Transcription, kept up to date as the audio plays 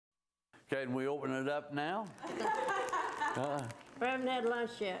Can we open it up now? We haven't had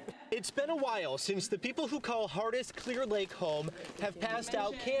lunch yet. It's been a while since the people who call Hardest Clear Lake home have passed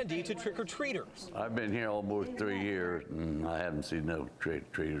out candy to trick-or-treaters. I've been here almost 3 years, and I haven't seen no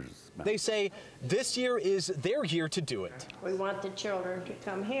trick-or-treaters. They say this year is their year to do it. We want the children to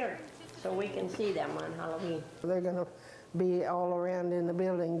come here so we can see them on Halloween. They're going to be all around in the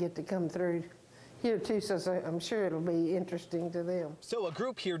building, get to come through here too, so I'm sure it'll be interesting to them. So a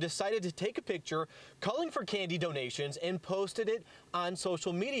group here decided to take a picture calling for candy donations and posted it on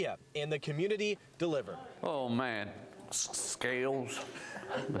social media, and the community delivered. Oh man, scales.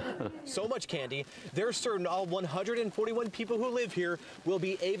 So much candy, they're certain all 141 people who live here will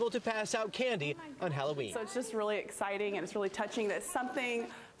be able to pass out candy on Halloween. So it's just really exciting, and it's really touching that something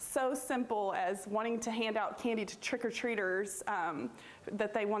so simple as wanting to hand out candy to trick-or-treaters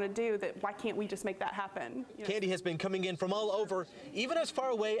that they want to do, that why can't we just make that happen? You know? Candy has been coming in from all over, even as far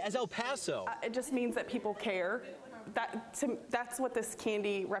away as El Paso. It just means that people care. That's what this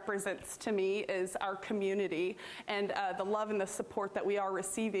candy represents to me, is our community and the love and the support that we are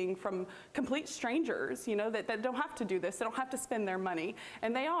receiving from complete strangers, you know, that don't have to do this, they don't have to spend their money,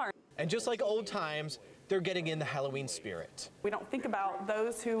 and they are. And just like old times, they're getting in the Halloween spirit. We don't think about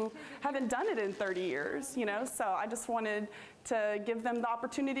those who haven't done it in 30 years, you know, so I just wanted to give them the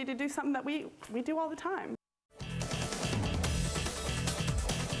opportunity to do something that we do all the time.